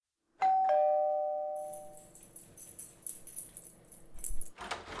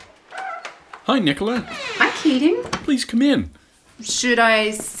Hi, Nicola. Hi, Keating. Please come in. Should I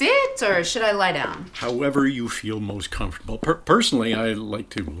sit or should I lie down? However you feel most comfortable. Personally, I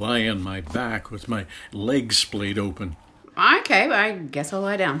like to lie on my back with my legs splayed open. Okay, I guess I'll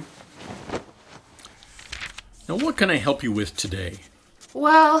lie down. Now, what can I help you with today?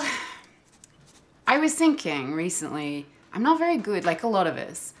 Well, I was thinking recently, I'm not very good, like a lot of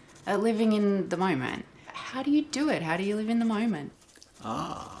us, at living in the moment. How do you do it? How do you live in the moment?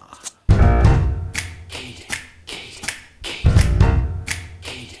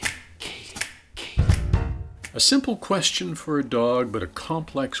 A simple question for a dog, but a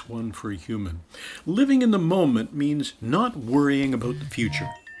complex one for a human. Living in the moment means not worrying about the future.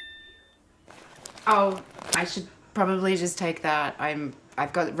 Oh, I should probably just take that.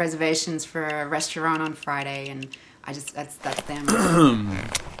 I've got reservations for a restaurant on Friday, and that's them.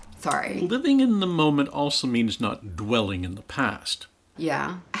 Sorry. Living in the moment also means not dwelling in the past.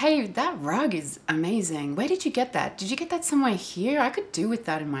 Yeah. Hey, that rug is amazing. Where did you get that? Did you get that somewhere here? I could do with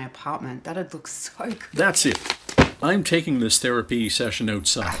that in my apartment. That'd look so good. That's it. I'm taking this therapy session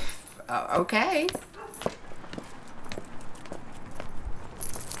outside. Okay.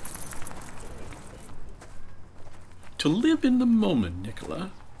 To live in the moment,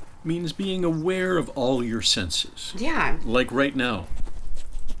 Nicola, means being aware of all your senses. Yeah. Like right now.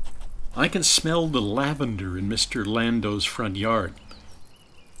 I can smell the lavender in Mr. Lando's front yard.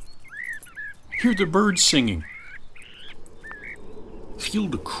 Hear the birds singing. Feel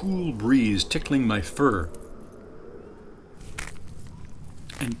the cool breeze tickling my fur.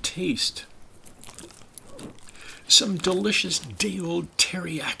 And taste some delicious day-old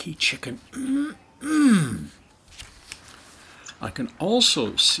teriyaki chicken. I can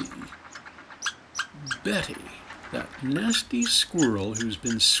also see Betty, that nasty squirrel who's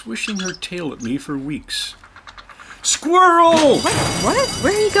been swishing her tail at me for weeks. Squirrel! What?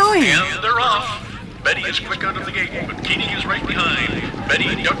 Where are you going? And they're off. Betty is quick out of the gate, but Keating is right behind.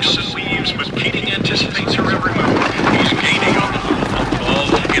 Betty ducks and weaves, but Keating anticipates her every move. He's gaining on the football.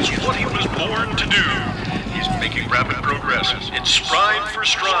 It's what he was born to do. He's making rapid progress. It's stride for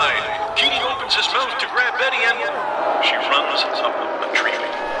stride. Keating opens his mouth to grab Betty and she runs up a tree.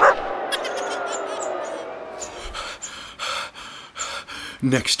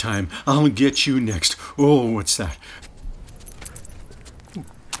 Next time, I'll get you next. Oh, what's that?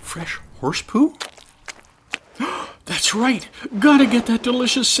 Fresh horse poo? That's right. Gotta get that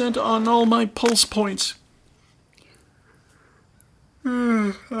delicious scent on all my pulse points.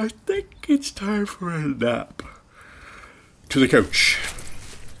 I think it's time for a nap. To the couch.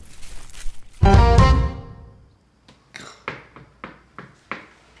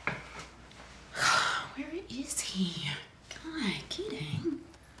 Where is he? God, Keating.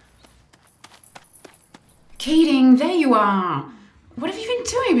 Keating, there you are. What have you been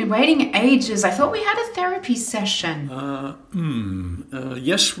doing? Been waiting ages. I thought we had a therapy session.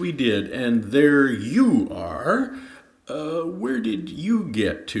 Yes, we did. And there you are. Where did you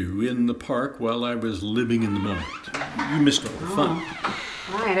get to in the park while I was living in the moment? You missed all the fun.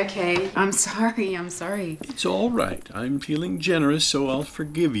 Right, okay. I'm sorry. It's all right. I'm feeling generous, so I'll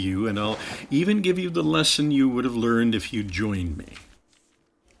forgive you, and I'll even give you the lesson you would have learned if you joined me.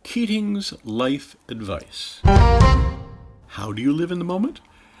 Keating's life advice. How do you live in the moment?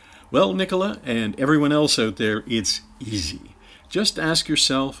 Well, Nicola, and everyone else out there, it's easy. Just ask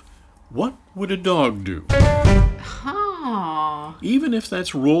yourself, what would a dog do? Oh. Even if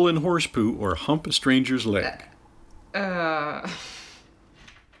that's roll in horse poo or hump a stranger's leg.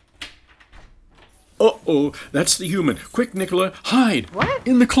 Uh-oh, that's the human. Quick, Nicola, hide. What?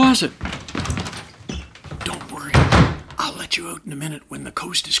 In the closet. Don't worry. I'll let you out in a minute when the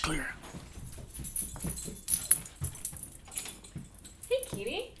coast is clear. Hey,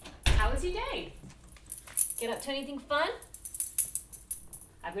 Keating. How was your day? Get up to anything fun?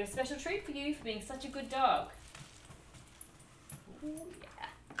 I've got a special treat for you for being such a good dog. Ooh, yeah.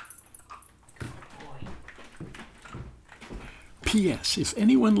 Good boy. P.S. If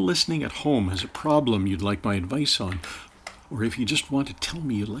anyone listening at home has a problem you'd like my advice on, or if you just want to tell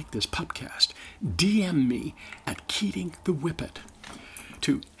me you like this pupcast, DM me at Keating the Whippet.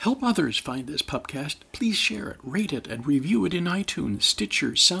 To help others find this pupcast, please share it, rate it, and review it in iTunes,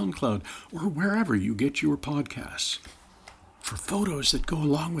 Stitcher, SoundCloud, or wherever you get your podcasts. For photos that go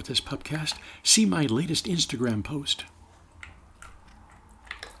along with this pupcast, see my latest Instagram post.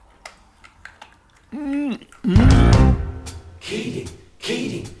 Keating.